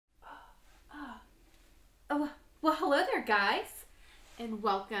Hello there, guys, and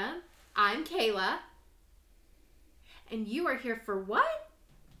welcome. I'm Kayla, and you are here for what?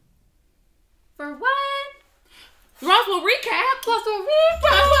 For what? Roswell Recap! Roswell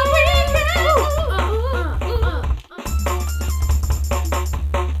Recap! Roswell Recap!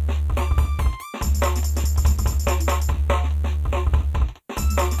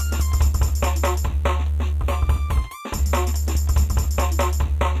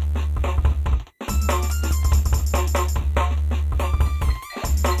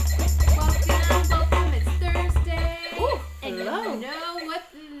 Welcome. It's Thursday. Ooh, and hello. you know what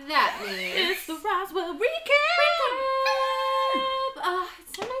that means. It's the Roswell Recap!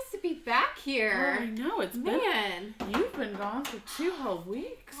 It's so nice to be back here. Oh, I know, it's Man. you've been gone for 2 whole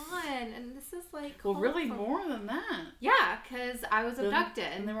weeks. And this is like... Well, really more than that. Yeah, because I was abducted.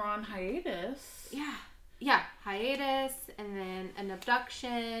 And they were on hiatus. Yeah, hiatus, and then an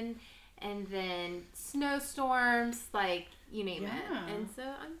abduction, and then snowstorms, like, you name it. And so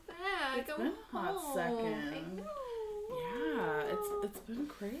I'm back. It's been a hot home. second. I know. Yeah, it's been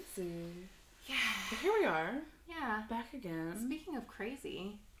crazy. Yeah. But here we are, Yeah. back again. Speaking of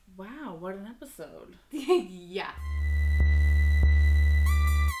crazy. Wow, what an episode. Yeah.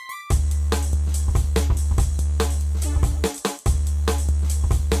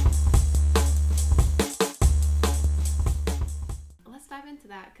 Let's dive into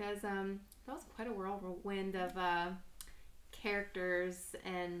that, because that was quite a whirlwind of characters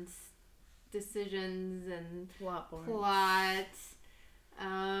and decisions and Plot points. plot. Yeah,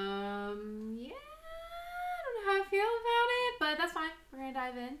 I don't know how I feel about it, but that's fine. We're gonna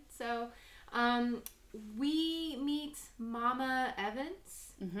dive in. So, we meet Mama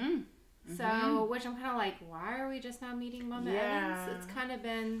Evans. Mm-hmm. So, which I'm kind of like, why are we just now meeting Mama Yeah. Evans? It's kind of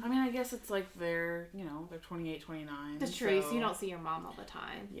been... I mean, I guess it's like they're 28, 29. That's true, so you don't see your mom all the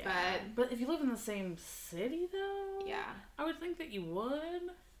time. Yeah. But if you live in the same city, though, Yeah. I would think that you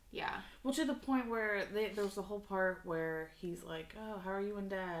would. Yeah. Well, to the point where there was the whole part where he's like, "Oh, how are you and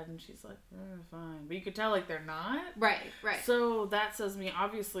Dad?" And she's like, "Fine," but you could tell like they're not. Right. So that says to me,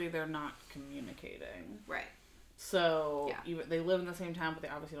 obviously they're not communicating. Right. So Yeah. even they live in the same town, but they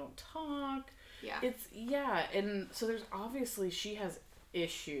obviously don't talk. Yeah. And so there's obviously she has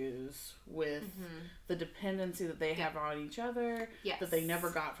issues with the dependency that they have on each other. Yes. That they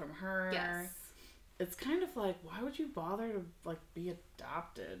never got from her. Yes. It's kind of like, why would you bother to like be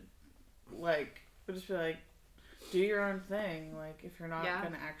adopted? Like, just be like, do your own thing. Like, if you're not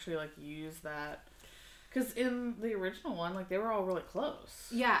gonna actually like use that, because in the original one, like they were all really close.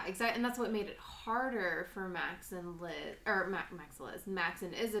 Yeah, exactly, and that's what made it harder for Max and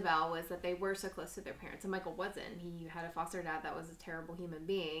Isabel, was that they were so close to their parents, and Michael wasn't. He had a foster dad that was a terrible human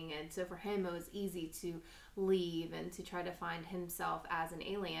being, and so for him it was easy to leave and to try to find himself as an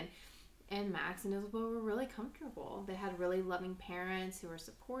alien. And Max and Isabel were really comfortable. They had really loving parents who were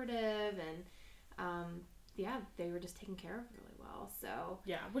supportive, and they were just taken care of really well. So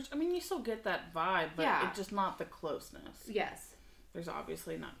yeah, which I mean, you still get that vibe, but it's just not the closeness. Yes, there's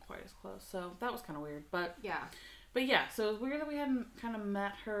obviously not quite as close. So that was kind of weird, but yeah. So it was weird that we hadn't kind of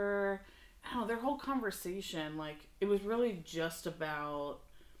met her. I don't know, their whole conversation, like it was really just about,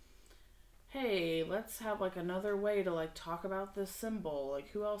 hey, let's have like another way to like talk about this symbol. Like,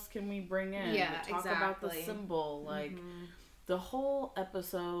 who else can we bring in to talk about the symbol? Like, the whole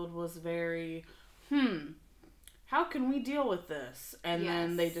episode was very, how can we deal with this? And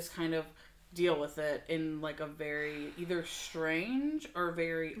then they just kind of deal with it in like a very either strange or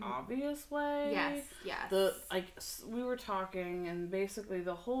very obvious way. Yes. We were talking, and basically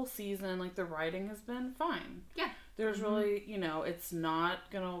the whole season, like the writing has been fine. Yeah. There's really, it's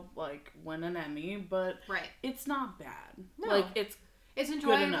not gonna like win an Emmy, but it's not bad. No. Like it's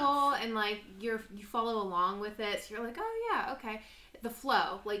enjoyable, and like you follow along with it, so you're like, oh yeah, okay. The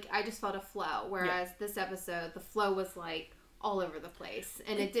flow, like I just felt a flow, whereas this episode, the flow was like all over the place,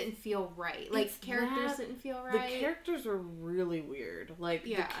 and it didn't feel right. Like characters didn't feel right. The characters were really weird. Like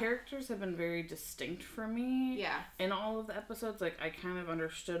the characters have been very distinct for me. Yeah. In all of the episodes, like I kind of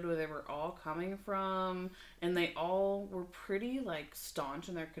understood where they were all coming from, and they all were pretty like staunch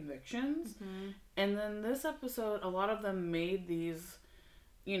in their convictions. And then this episode, a lot of them made these,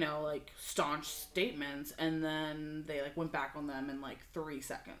 like staunch statements, and then they like went back on them in like 3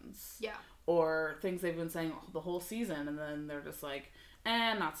 seconds. Yeah. Or things they've been saying the whole season, and then they're just like,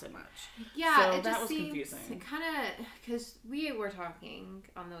 not so much. Yeah, so it that just was seems confusing. Kind of, because we were talking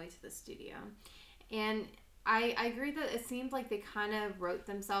on the way to the studio, and I agree that it seemed like they kind of wrote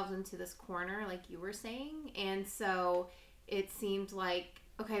themselves into this corner, like you were saying, and so it seemed like,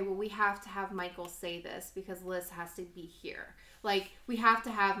 okay, well, we have to have Michael say this because Liz has to be here. Like, we have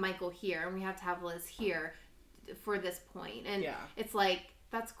to have Michael here, and we have to have Liz here for this point. And it's like,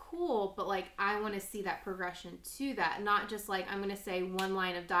 that's cool, but like I want to see that progression to that, not just like I'm gonna say one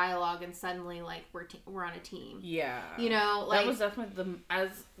line of dialogue and suddenly like we're on a team. Yeah, you know, like that was definitely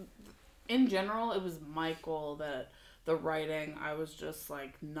in general it was Michael that the writing I was just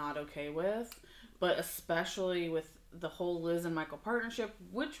like not okay with, but especially with the whole Liz and Michael partnership,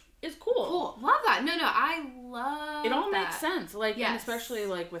 which is cool. Love that. No, I love it. All that. Makes sense. Like, and especially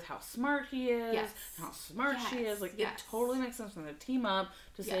like with how smart he is, how smart she is. Like, it totally makes sense for them to team up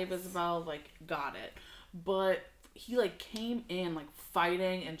to save Isabel. Like, got it. But he like came in like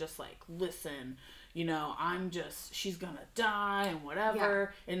fighting and just like, listen, you know, she's gonna die and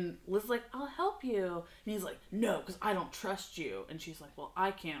whatever. Yeah. And Liz's like, I'll help you. And he's like, no, because I don't trust you. And she's like, well,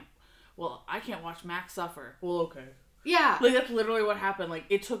 I can't watch Max suffer. Well, okay. Yeah. Like, that's literally what happened. Like,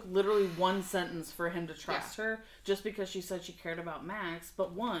 it took literally one sentence for him to trust her, just because she said she cared about Max.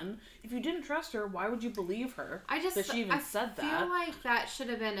 But one, if you didn't trust her, why would you believe her that she even said that? I feel like that should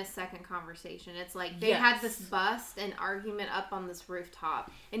have been a second conversation. It's like, they had this bust and argument up on this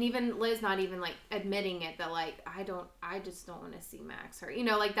rooftop. And even Liz not even, like, admitting it, that, like, I just don't want to see Max hurt. You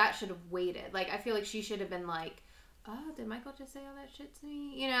know, like, that should have waited. Like, I feel like she should have been like, oh, did Michael just say all that shit to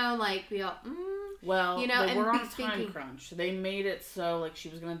me? You know, like, be all, well, you know, they were on time crunch. They made it so, like, she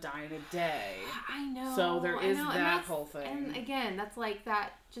was going to die in a day. I know. So there is that whole thing. And again, that's like,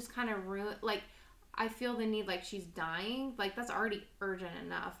 that just kind of ruined, like, I feel the need, like, she's dying. Like, that's already urgent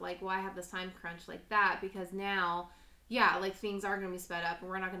enough. Like, why have this time crunch like that? Because now, like, things are going to be sped up, and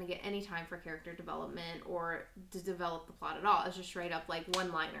we're not going to get any time for character development or to develop the plot at all. It's just straight up, like,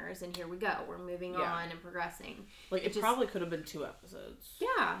 one-liners, and here we go. We're moving on and progressing. Like, it probably could have been 2 episodes.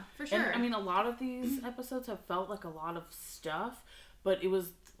 Yeah, for sure. And, I mean, a lot of these episodes have felt like a lot of stuff, but it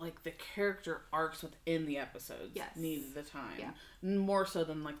was, like, the character arcs within the episodes needed the time. Yeah. More so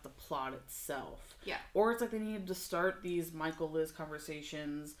than, like, the plot itself. Yeah. Or it's like they needed to start these Michael-Liz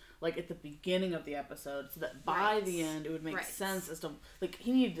conversations, like, at the beginning of the episode, so that by the end it would make sense as to, like,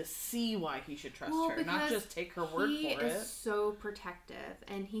 he needed to see why he should trust her, not just take her word for it. He is so protective,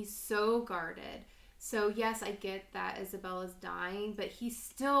 and he's so guarded. So, yes, I get that Isabella's dying, but he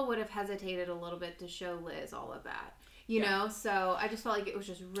still would have hesitated a little bit to show Liz all of that. You know, so I just felt like it was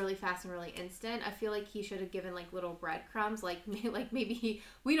just really fast and really instant. I feel like he should have given, like, little breadcrumbs. Like maybe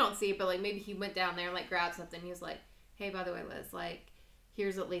we don't see it, but, like, maybe he went down there and, like, grabbed something. He was like, hey, by the way, Liz, like,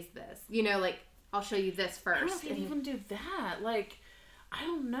 here's at least this. You know, like, I'll show you this first. I don't know if he'd even do that. Like, I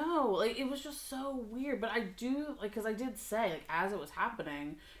don't know. Like, it was just so weird. But I do, like, because I did say, like, as it was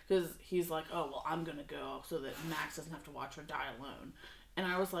happening, because he's like, oh, well, I'm going to go so that Max doesn't have to watch her die alone. And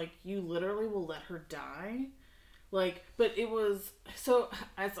I was like, you literally will let her die? Like, but it was, so,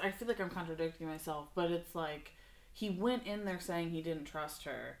 I feel like I'm contradicting myself, but it's like, he went in there saying he didn't trust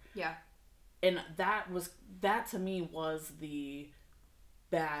her. Yeah. And that to me was the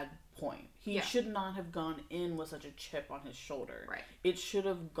bad point. He should not have gone in with such a chip on his shoulder. Right. It should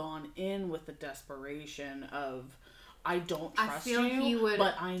have gone in with the desperation of, I don't trust you,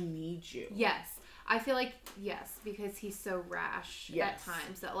 but I need you. Yes. I feel like, yes, because he's so rash at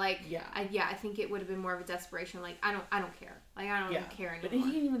times that, like, I think it would have been more of a desperation, like, I don't care. Like, I don't even care anymore. But he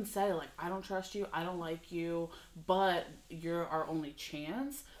didn't even say, like, I don't trust you, I don't like you, but you're our only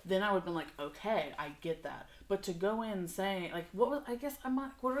chance. Then I would have been like, okay, I get that. But to go in saying, like, what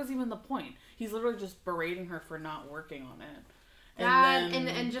was even the point? He's literally just berating her for not working on it.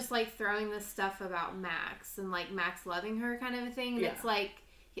 And just, like, throwing this stuff about Max and, like, Max loving her kind of a thing. And it's like,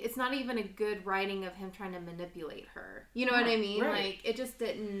 it's not even a good writing of him trying to manipulate her. You know what I mean? Right. Like, it just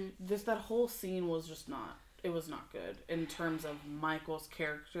didn't... That whole scene was just not... It was not good in terms of Michael's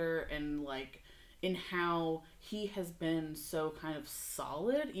character and, like, in how he has been so kind of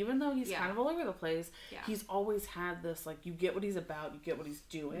solid. Even though he's kind of all over the place, he's always had this, like, you get what he's about, you get what he's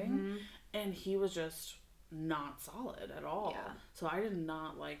doing. Mm-hmm. And he was just not solid at all. Yeah. So I did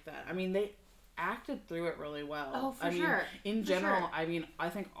not like that. I mean, they acted through it really well. Oh, for sure. In general, I mean, I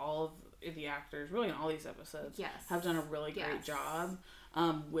think all of the actors, really in all these episodes, have done a really great job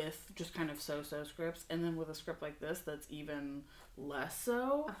with just kind of so-so scripts. And then with a script like this that's even less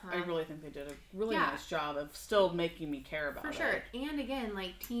so, I really think they did a really nice job of still making me care about it. For sure. And again,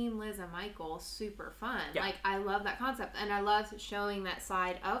 like, Team Liz and Michael, super fun. Yeah. Like, I love that concept. And I love showing that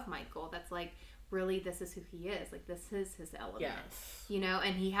side of Michael that's like, really, this is who he is. Like, this is his element. Yes. You know,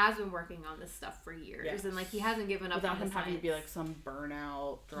 and he has been working on this stuff for years. Yes. And, like, he hasn't given up without on him having to be, like, some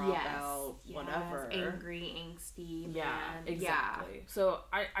burnout, dropout, whatever. Angry, angsty, yeah, man. Exactly. Yeah. So,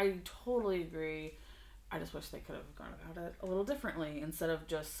 I totally agree. I just wish they could have gone about it a little differently. Instead of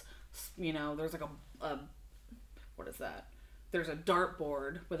just, you know, there's, like, a what is that? There's a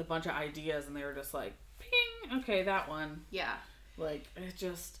dartboard with a bunch of ideas, and they were just like, ping, okay, that one. Yeah. Like, it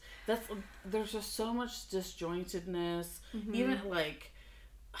just, there's just so much disjointedness. Mm-hmm. Even, like,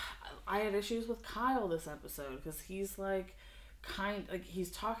 I had issues with Kyle this episode, because he's, like,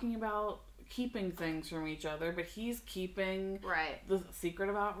 he's talking about keeping things from each other, but he's keeping the secret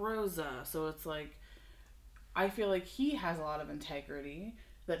about Rosa. So it's like, I feel like he has a lot of integrity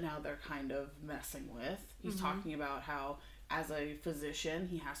that now they're kind of messing with. He's Mm-hmm. talking about how, as a physician,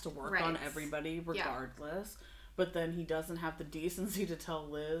 he has to work on everybody regardless. Yeah. But then he doesn't have the decency to tell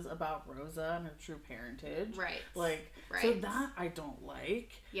Liz about Rosa and her true parentage. Right. Like, so that I don't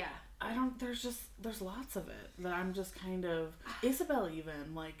like. Yeah. There's lots of it that I'm just kind of, Isabel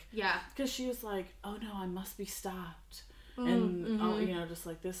even, like, yeah. Because she was like, oh no, I must be stopped. And, you know, just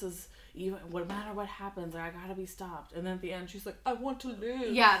like, this is, even, no matter what happens, I gotta be stopped. And then at the end, she's like, I want to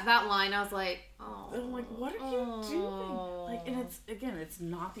live. Yeah, that line, I was like, oh. And I'm like, what are you doing? Like, and it's, again, it's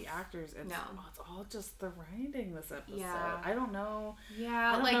not the actors. It's all just the writing this episode. Yeah. I don't know.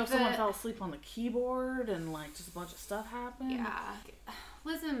 Yeah, I don't know if someone fell asleep on the keyboard and, like, just a bunch of stuff happened. Yeah.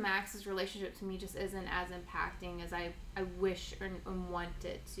 Liz and Max's relationship to me just isn't as impacting as I wish and want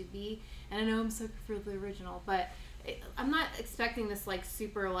it to be. And I know I'm so for the original, but I'm not expecting this, like,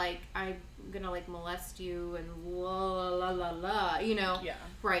 super, like, I'm gonna, like, molest you and la la la la, you know,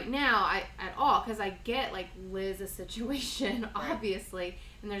 right now, at all, because I get, like, Liz's situation, obviously,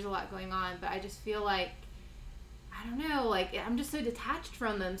 and there's a lot going on, but I just feel like, I don't know, like, I'm just so detached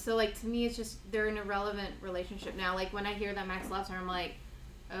from them, so, like, to me, it's just, they're an irrelevant relationship now. Like, when I hear that Max loves her, I'm like,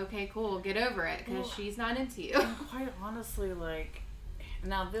 okay, cool, get over it, because she's not into you. Quite honestly, like,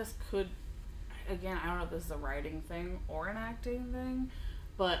 now this could, again, I don't know if this is a writing thing or an acting thing,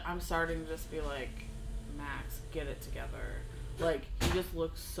 but I'm starting to just be like, Max, get it together. Like, he just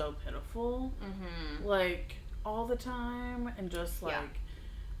looks so pitiful, like, all the time, and just, like,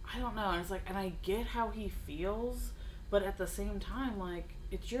 I don't know, and it's like, and I get how he feels, but at the same time, like,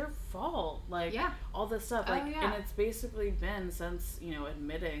 it's your fault, like, all this stuff, like, and it's basically been since, you know,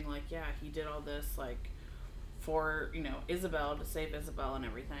 admitting, like, he did all this, like, for, you know, Isabel, to save Isabel and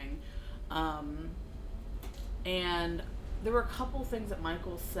everything. And there were a couple things that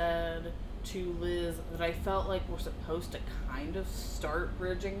Michael said to Liz that I felt like were supposed to kind of start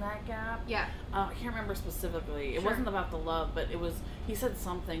bridging that gap. Yeah. I can't remember specifically. It wasn't about the love, but it was, he said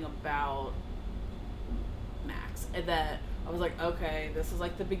something about Max that I was like, okay, this is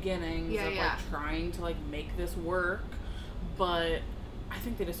like the beginnings of like trying to like make this work, but I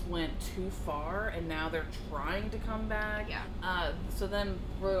think they just went too far, and now they're trying to come back. Yeah. So then,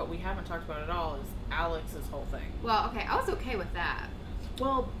 what we haven't talked about at all is Alex's whole thing. Well, okay, I was okay with that.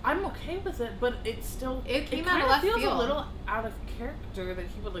 Well, I'm okay with it, but it still it came out of left field. It feels a little out of character that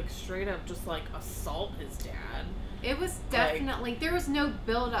he would like straight up just like assault his dad. It was definitely, there was no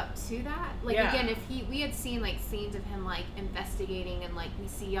build up to that. Like, again, if we had seen like scenes of him like investigating, and like we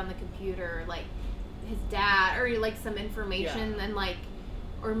see on the computer like his dad, or like some information, and like,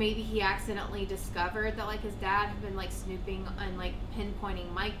 or maybe he accidentally discovered that like his dad had been like snooping and like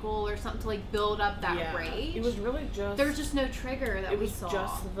pinpointing Michael or something to like build up that rage. It was really just, there's just no trigger that we saw. It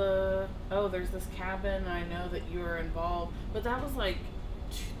was just the, oh, there's this cabin, I know that you were involved, but that was like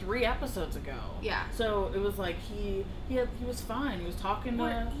 3 episodes ago. Yeah. So it was like he was fine. He was talking to.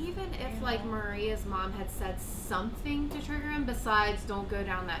 Or even if like Maria's mom had said something to trigger him besides "don't go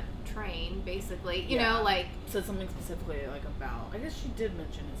down that train," basically, you know, like said something specifically like about. I guess she did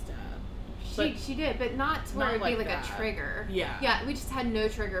mention his dad. She did, but not to where it'd be like a trigger. Yeah. Yeah. We just had no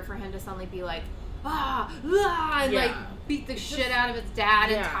trigger for him to suddenly be like, and like beat the shit out of his dad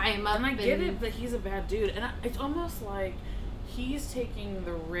and tie him up. And I get it that he's a bad dude, and it's almost like he's taking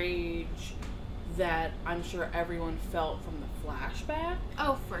the rage that I'm sure everyone felt from the flashback.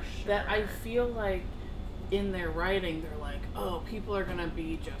 Oh, for sure. That I feel like in their writing, they're like, oh, people are gonna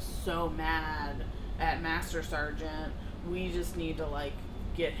be just so mad at Master Sergeant. We just need to like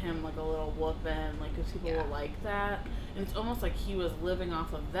get him like a little whooping, like, because people will like that. And it's almost like he was living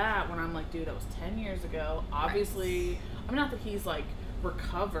off of that, when I'm like, dude, that was 10 years ago. Obviously, I mean, not that he's like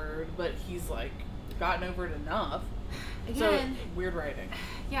recovered, but he's like gotten over it enough. Again, so, weird writing.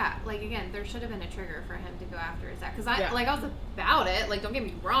 Yeah, like, again, there should have been a trigger for him to go after his dad. Because I was about it. Like, don't get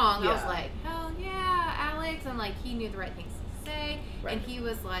me wrong. I was like, hell yeah, Alex. And, like, he knew the right things to say. Right. And he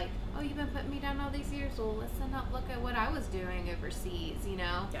was like, oh, you've been putting me down all these years. Well, listen up. Look at what I was doing overseas, you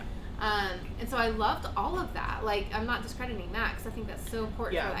know? Yeah. And so I loved all of that. Like, I'm not discrediting that, because I think that's so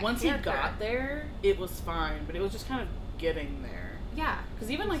important for that once character. He got there, it was fine. But it was just kind of getting there. Yeah. Because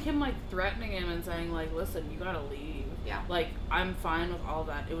even, like, him, like, threatening him and saying, like, listen, you gotta leave. Yeah. Like, I'm fine with all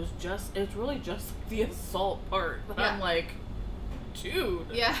that. It's really just the assault part. That I'm like,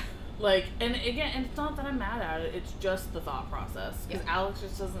 dude. Yeah. Like, and again, and it's not that I'm mad at it, it's just the thought process. Because Yeah. Alex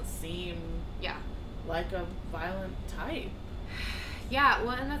just doesn't seem like a violent type. Yeah,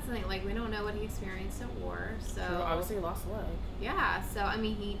 well, and that's the thing, like, we don't know what he experienced at war, so... True, obviously he lost a leg. Yeah, so, I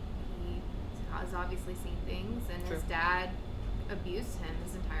mean, he has obviously seen things, and True. his dad abused him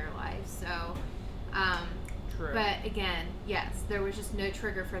his entire life, so... True. But, again, yes, there was just no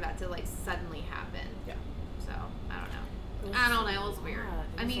trigger for that to, like, suddenly happen. Yeah. So, I don't know. It was weird.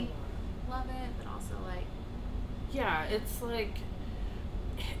 I mean, love it, but also, like... Yeah, it's like...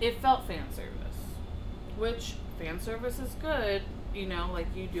 It felt fan service. Which, fan service is good. You know, like,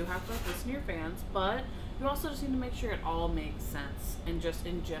 you do have to, like, listen to your fans, but you also just need to make sure it all makes sense. And just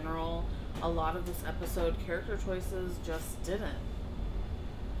in general, a lot of this episode, character choices just didn't.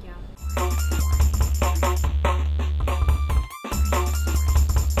 Yeah.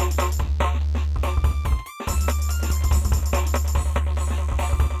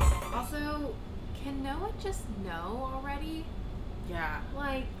 Also, can Noah just know already? Yeah.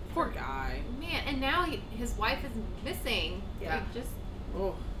 Like, Poor guy. man, and now his wife is missing. Yeah. Like, just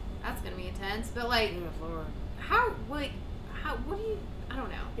Oh. that's gonna be intense. But like, Lord. what do you? I don't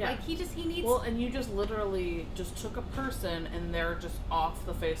know. Yeah. Like he needs. Well, and you just literally just took a person and they're just off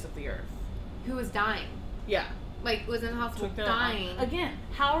the face of the earth. Who was dying? Yeah. Like was in the hospital Took them dying. Again,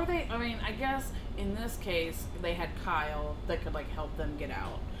 how are they? I mean, I guess in this case they had Kyle that could like help them get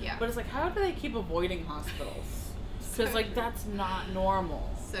out. Yeah. But it's like, how do they keep avoiding hospitals? Because like that's not normal.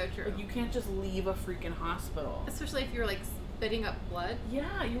 So true. Like you can't just leave a freaking hospital. Especially if you're like spitting up blood.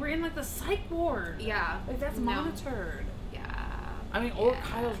 Yeah, you were in like the psych ward. Yeah. Like that's No. monitored. Yeah. I mean, or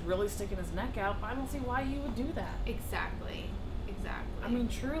Kyle's really sticking his neck out, but I don't see why he would do that. Exactly. I mean,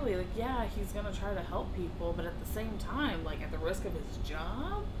 truly, like, yeah, he's gonna try to help people, but at the same time, like, at the risk of his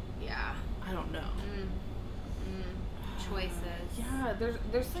job? Yeah. I don't know. Choices. Yeah,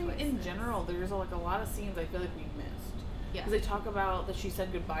 there's things in Choices. general, there's, like, a lot of scenes I feel like we missed. Yeah. Because they talk about that she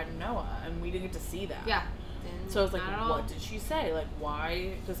said goodbye to Noah, and we didn't get to see that. Yeah. So it's like, Not at all. what did she say? Like,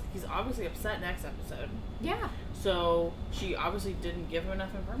 why? Because he's obviously upset next episode. Yeah. So she obviously didn't give him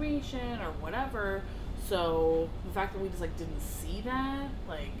enough information or whatever. So the fact that we just like didn't see that,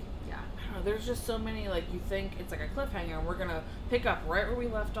 like, Yeah. I don't know. There's just so many, like, you think it's like a cliffhanger and we're gonna pick up right where we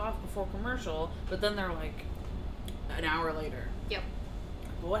left off before commercial, but then they're like an hour later. Yep.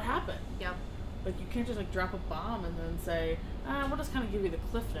 Well, what happened? Yep. Like, you can't just like drop a bomb and then say, we'll just kind of give you the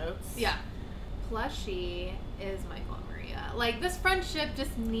cliff notes. Yeah. Plushie is Michael and Maria. Like, this friendship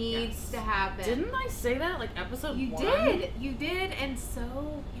just needs to happen. Didn't I say that like episode You 1? You did, and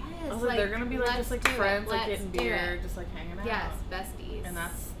so yes. I was like, they're gonna be like just like let's do friends, it. like Let's getting do beer, it. just like hanging out. Yes, besties. And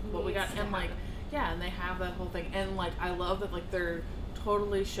that's what we got. Needs to And like, happen. yeah, and they have that whole thing. And like, I love that like they're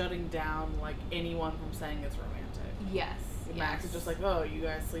totally shutting down like anyone from saying it's romantic. Yes. Max is just like, oh, you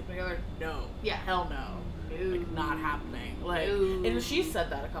guys sleep together? No. Yeah. Hell no. No. Like, not happening. Like, No. and she said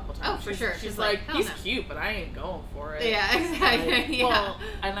that a couple times. Oh, for sure. She's like, hell he's no. cute, but I ain't going for it. Yeah, exactly. Like, Yeah. Well,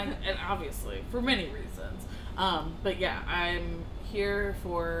 and obviously for many reasons. But yeah, I'm here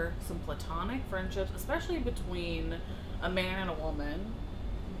for some platonic friendships, especially between a man and a woman.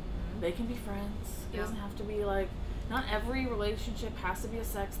 Mm-hmm. They can be friends. It Yeah. doesn't have to be like. Not every relationship has to be a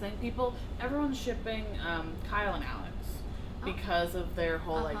sex thing. Everyone's shipping Kyle and Alex because of their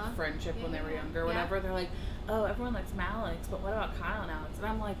whole like friendship when they were younger or whatever. They're like, oh, everyone likes Alex, but what about Kyle and Alex? And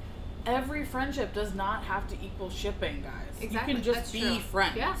I'm like, every friendship does not have to equal shipping, guys. Exactly. You can just That's be true.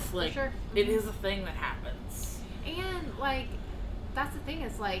 friends. Yeah, like, for sure. It is a thing that happens. And like, that's the thing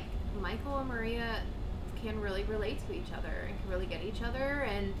is like, Michael and Maria can really relate to each other and can really get each other,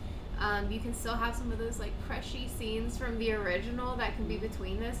 and you can still have some of those like crushy scenes from the original that can be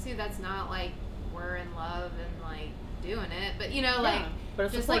between those two. That's not like we're in love and like doing it, but you know, like but a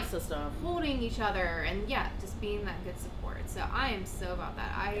just support like system, holding each other, and just being that good support. So I am so about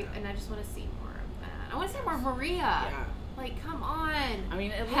that. I just want to see more of that. I want to see more of Maria. Yeah. Like, come on. I mean,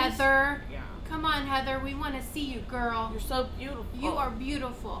 at Heather. least, yeah. Come on, Heather. We want to see you, girl. You're so beautiful. You are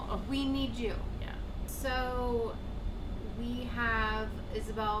beautiful. Oh. We need you. Yeah. So we have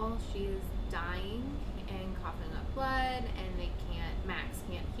Isabel. She is dying and coughing up blood, and Max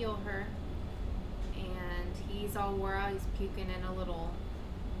can't heal her. And he's all wore out. He's puking in a little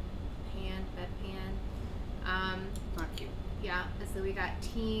bedpan. Not cute. Yeah. So we got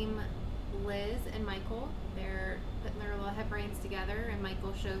Team Liz and Michael. They're putting their little head brains together, and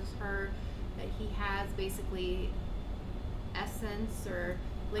Michael shows her that he has basically essence or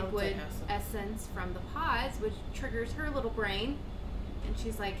liquid essence from the pods, which triggers her little brain, and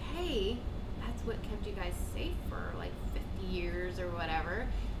she's like, hey, that's what kept you guys safe for like 50 years or whatever.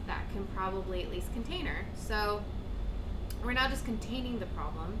 That can probably at least contain her. So we're not just containing the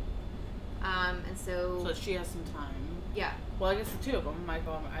problem, And so she has some time. Yeah. Well, I guess the two of them,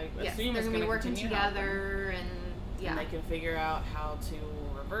 Michael, I assume they're is going to be working continue together, and and they can figure out how to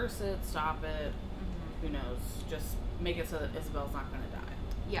reverse it, stop it. Who knows? Just make it so that Isabel's not going to die.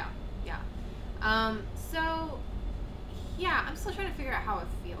 Yeah. So, yeah, I'm still trying to figure out how I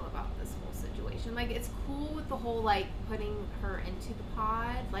feel about this whole situation. Like, it's cool with the whole, like, putting her into the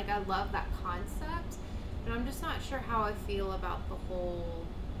pod. Like, I love that concept. But I'm just not sure how I feel about the whole...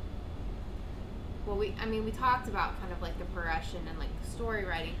 Well, we talked about kind of, like, the progression and, like, story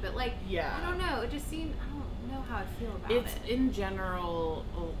writing. But, like, I don't know. It just seemed... I don't know how I feel about it. It's, in general,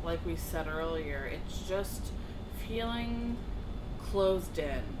 like we said earlier, it's just feeling closed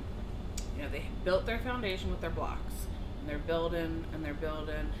in. You know, they built their foundation with their blocks. And they're building, and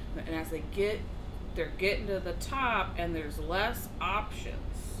as they're getting to the top, and there's less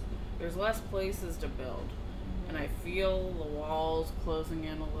options. There's less places to build. And I feel the walls closing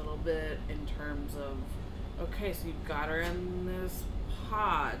in a little bit in terms of, okay, so you've got her in this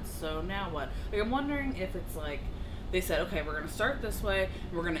pod, so now what? Like, I'm wondering if it's like, they said, okay, we're going to start this way,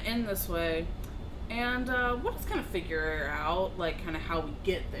 and we're going to end this way, and we'll just kind of figure out, like, kind of how we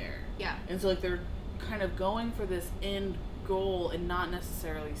get there. Yeah. And so, like, they're kind of going for this end goal and not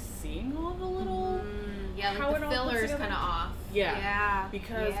necessarily seeing all the little... Yeah, like the filler's kind of off. Yeah.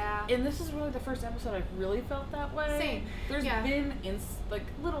 Because, and this is really the first episode I've really felt that way. Same. There's been, like,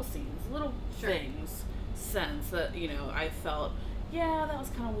 little scenes, little things since that, you know, I felt, that was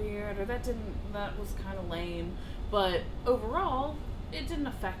kind of weird, or that was kind of lame. But overall, it didn't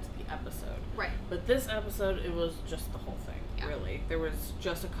affect the episode. Right. But this episode, it was just the whole thing, really. There was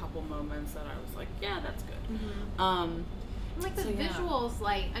just a couple moments that I was like, that's good. Like the visuals,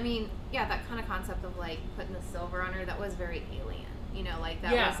 like, that kind of concept of, like, putting the silver on her, that was very alien. You know, like,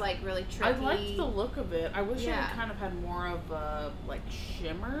 that was, like, really tricky. I liked the look of it. I wish it had kind of had more of a, like,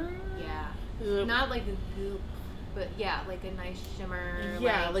 shimmer. Yeah. Not like a goop, but, like a nice shimmer.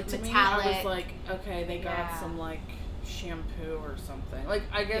 Yeah, like to metallic. me, I was like, okay, they got some, like, shampoo or something. Like,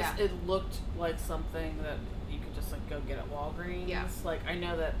 I guess it looked like something that you could just, like, go get at Walgreens. Yeah. Like, I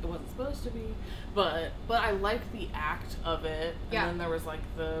know that it wasn't supposed to be, but I liked the act of it. And then there was, like,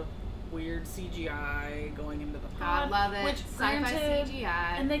 the weird CGI going into the pod. I love it. Which, Sci-Fi granted,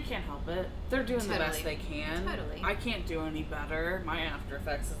 CGI. and they can't help it. They're doing the best they can. Totally. I can't do any better. My After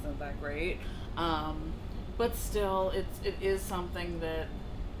Effects isn't that great. But still, it is something that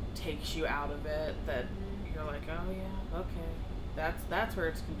takes you out of it, that you're like, oh yeah, okay. That's where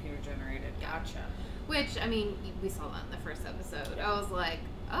it's computer generated. Gotcha. Which, we saw that in the first episode. I was like,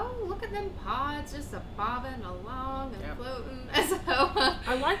 oh, look at them pods just bobbing along and floating. So,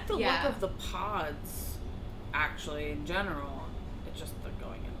 I like the look of the pods, actually, in general. It's just the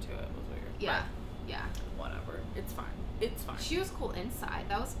going into it was weird. Yeah. But whatever. It's fine. It's fine. She was cool inside.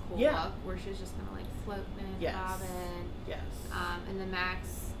 That was a cool look, where she was just kind of like floating and bobbing. Yes. And then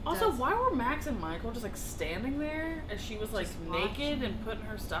Max... Also, why were Max and Michael just, like, standing there as she was, like, naked and putting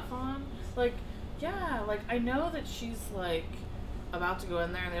her stuff on? Like, like, I know that she's, like, about to go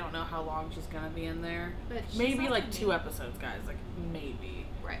in there and they don't know how long she's gonna be in there. But maybe, like, 2 episodes, guys. Like, maybe.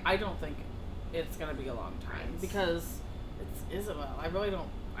 Right. I don't think it's gonna be a long time. Because it's Isabel. I don't know.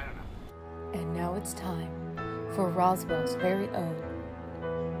 And now it's time for Roswell's very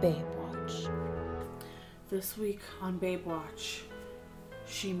own Babe Watch. This week on Babe Watch,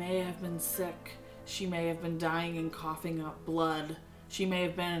 she may have been sick. She may have been dying and coughing up blood. She may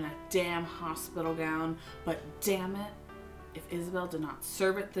have been in a damn hospital gown. But damn it, if Isabel did not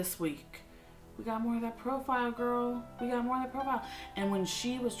serve it this week. We got more of that profile, girl. We got more of that profile. And when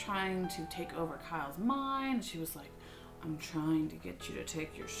she was trying to take over Kyle's mind, she was like, I'm trying to get you to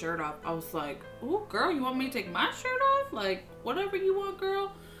take your shirt off. I was like, ooh, girl, you want me to take my shirt off? Like, whatever you want,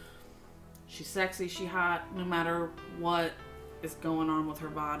 girl. She's sexy, she hot, no matter what is going on with her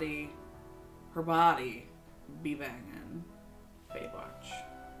body be banging. Babe Watch.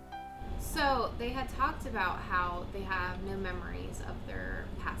 So they had talked about how they have no memories of their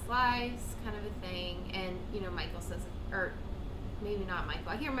past lives, kind of a thing, and Michael says, or maybe not Michael,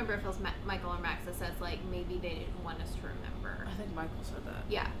 I can't remember if it was Michael or Max that says, like, maybe they didn't want us to remember. I think Michael said that.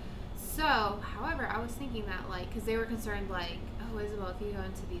 Yeah. So, however, I was thinking that, like, because they were concerned, like, oh, Isabel, if you go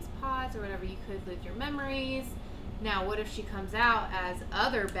into these pods or whatever, you could lose your memories. Now, what if she comes out as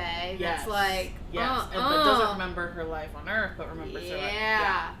other Bae? That's like, but doesn't remember her life on Earth, but remembers her life.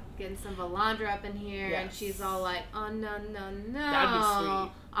 Yeah. Getting some Valandra up in here, and she's all like, oh, no. That'd be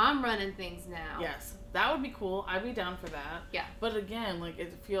sweet. I'm running things now. Yes. That would be cool. I'd be down for that. Yeah. But again, like,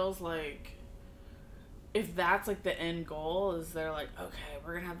 it feels like if that's, like, the end goal is they're like, okay,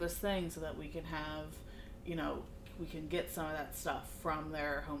 we're going to have this thing so that we can have, we can get some of that stuff from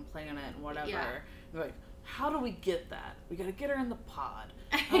their home planet and whatever. Yeah. They're like, how do we get that? We gotta get her in the pod.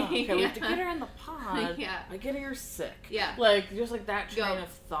 Oh, okay, we have to get her in the pod by getting her sick. Yeah. Like, just like that train of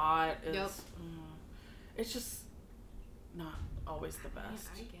thought is, it's just not always the best.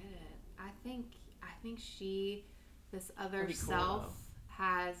 I get it. I think she, this other Cool, self, though.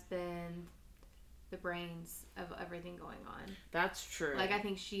 has been the brains of everything going on. That's true. Like, I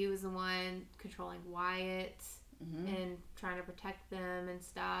think she was the one controlling Wyatt and trying to protect them and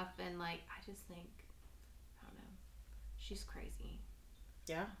stuff. And, like, I just think, I don't know, she's crazy.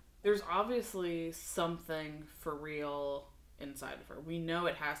 Yeah. There's obviously something for real inside of her. We know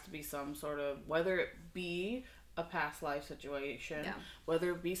it has to be some sort of, whether it be a past life situation,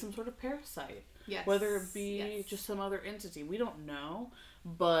 whether it be some sort of parasite, whether it be just some other entity. We don't know.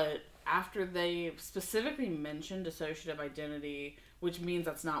 But after they specifically mentioned dissociative identity, which means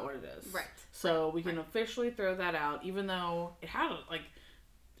that's not what it is. Right. So we can officially throw that out, even though it had, like,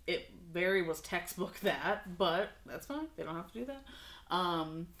 it very was textbook that, but that's fine. They don't have to do that.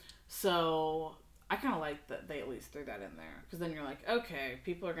 So I kind of like that they at least threw that in there. Because then you're like, okay,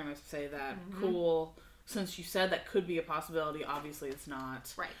 people are going to say that. Cool. Since you said that could be a possibility, obviously it's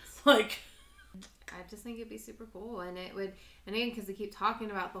not. Right. Like, I just think it'd be super cool, and it would, and again, because they keep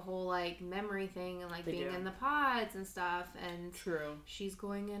talking about the whole, like, memory thing, and, like, being in the pods and stuff, and she's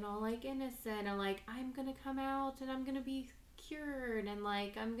going in all, like, innocent, and, like, I'm gonna come out, and I'm gonna be cured, and,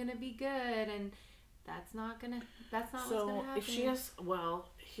 like, I'm gonna be good, and that's not what's gonna happen. If she has, well,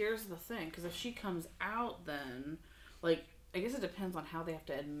 here's the thing, because if she comes out, then, like, I guess it depends on how they have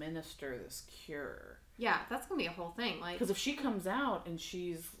to administer this cure. Yeah, that's gonna be a whole thing, like, because if she comes out and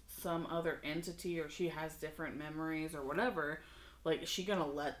she's some other entity, or she has different memories or whatever, like, is she gonna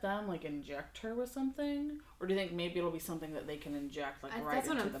let them, like, inject her with something, or do you think maybe it'll be something that they can inject, like, right into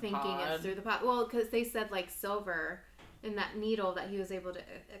the pod? That's what I'm thinking, is through the pod. Well, because they said, like, silver in that needle that he was able to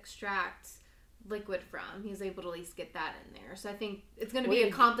extract liquid from, he was able to at least get that in there. So I think it's going to be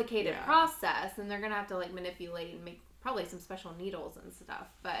a complicated process, and they're going to have to, like, manipulate and make probably some special needles and stuff,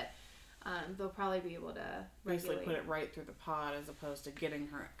 but they'll probably be able to basically put it right through the pod as opposed to getting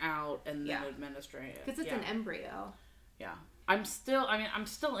her out and then administering it. Because it's an embryo. Yeah. I'm still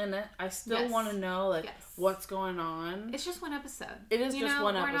in it. I still want to know, like, what's going on. It's just one episode. It is just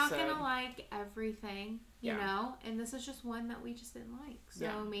one episode. We're not going to like everything, you know? And this is just one that we just didn't like.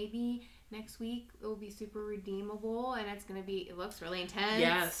 So maybe next week it will be super redeemable, and it's going to be, it looks really intense.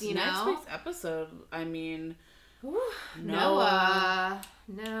 Yes. You know? Next week's episode, I mean... Noah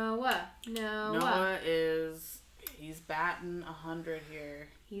is, he's batting 100 here.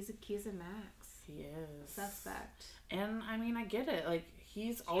 He's accusing Max. He is. Suspect. And, I mean, I get it. Like,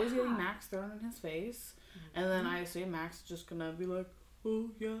 he's always getting Max thrown in his face. And then I assume Max is just gonna be like,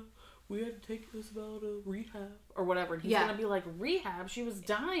 oh, yeah, we had to take Isabel to rehab. Or whatever. And he's gonna be like, rehab? She was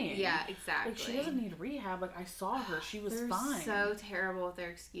dying. Yeah, exactly. Like, she doesn't need rehab. Like, I saw her. She was fine. They're so terrible with their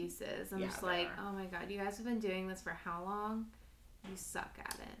excuses. I'm just like, oh my god, you guys have been doing this for how long? You suck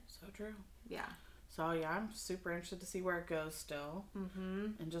at it. So true. Yeah. So, yeah, I'm super interested to see where it goes still.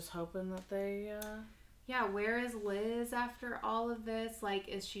 And just hoping that they... Yeah, where is Liz after all of this? Like,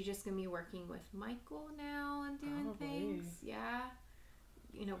 is she just going to be working with Michael now and doing things? Yeah.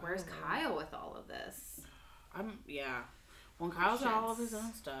 You know, where's Kyle with all of this? Well, Kyle's got all of his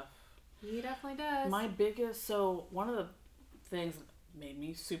own stuff. He definitely does. One of the things that made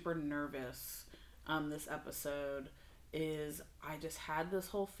me super nervous this episode is I just had this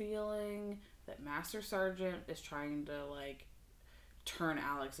whole feeling that Master Sergeant is trying to, like, turn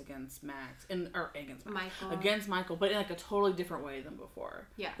Alex against Max, against Michael, but in, like, a totally different way than before.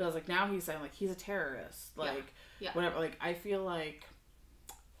 Yeah. Because, like, now he's saying, like, he's a terrorist, like, whatever. Like, I feel like,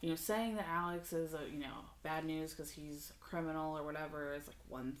 you know, saying that Alex is bad news because he's a criminal or whatever is, like,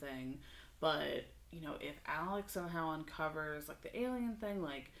 one thing, but, you know, if Alex somehow uncovers, like, the alien thing,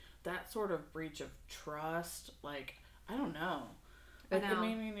 like, that sort of breach of trust, like, I don't know. Like, it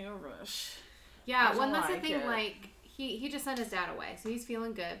made me nervous. Yeah, well, that's the thing, like, he just sent his dad away, so he's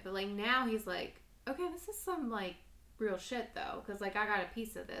feeling good. But, like, now he's like, okay, this is some, like, real shit, though. Because, like, I got a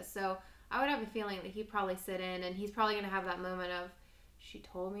piece of this. So I would have a feeling that he'd probably sit in, and he's probably going to have that moment of, she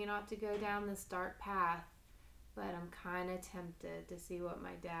told me not to go down this dark path, but I'm kind of tempted to see what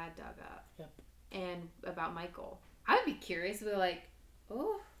my dad dug up. Yep. And about Michael. I would be curious to be like,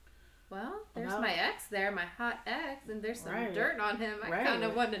 oh, well, there's my ex there, my hot ex, and there's some dirt on him. I kind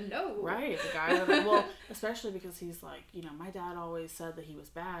of want to know. Right. The guy that, well, especially because he's like, you know, my dad always said that he was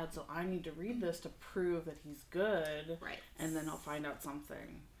bad, so I need to read this to prove that he's good. Right. And then I'll find out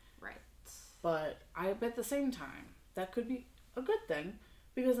something. Right. But at the same time, that could be a good thing,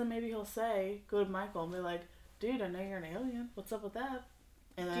 because then maybe he'll go to Michael and be like, dude, I know you're an alien. What's up with that?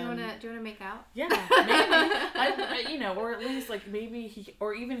 And then, do you wanna make out? Yeah, maybe. I, or at least like maybe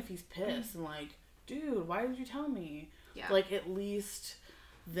or even if he's pissed and like, dude, why did you tell me? Yeah. Like at least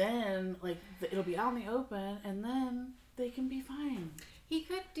then like it'll be out in the open and then they can be fine. He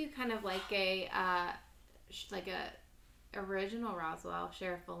could do kind of like a original Roswell,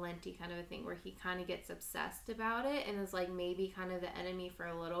 Sheriff Valenti kind of a thing where he kind of gets obsessed about it and is like maybe kind of the enemy for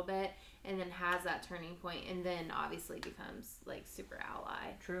a little bit and then has that turning point and then obviously becomes like super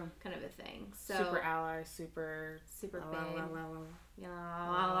ally. True. Kind of a thing. So super ally, super babe.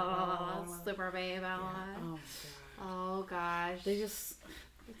 Super babe ally. Yeah. Oh gosh. They just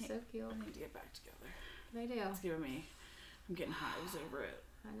it's so cute. I need to get back together. They do. It's giving me I'm getting hives over it.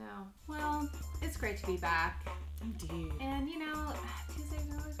 I know. Well, it's great to be back. Indeed. And Tuesdays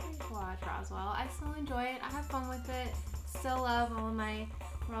are always great to watch Roswell. I still enjoy it. I have fun with it. Still love all of my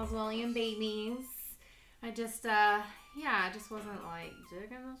Roswellian babies. I just wasn't like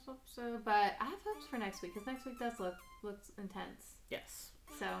digging this episode, but I have hopes for next week because next week does looks intense. Yes.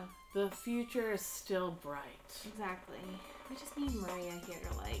 So the future is still bright. Exactly. We just need Maria here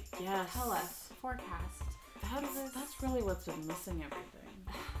to like tell us forecast. That's really what's been missing everything.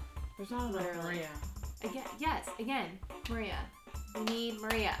 There's not enough Maria. Again, Maria. We need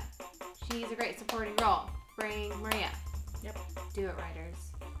Maria. She's a great supporting role. Bring Maria. Yep. Do it, writers.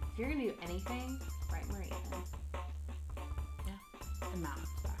 If you're gonna do anything, write Maria in. Yeah. And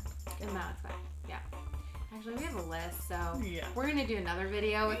Malik's back. Yeah. Actually, we have a list, so yeah. We're gonna do another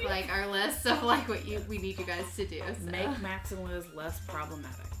video with like our list of like what we need you guys to do. So. Make Max and Liz less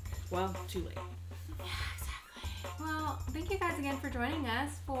problematic. Well, too late. Yeah, exactly. Well, thank you guys again for joining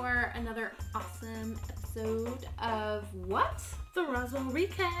us for another awesome episode of what? The Roswell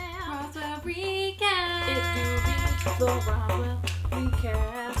Recap. Roswell Recap. It do be the Roswell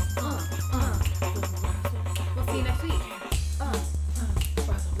Recap. We'll see you next week.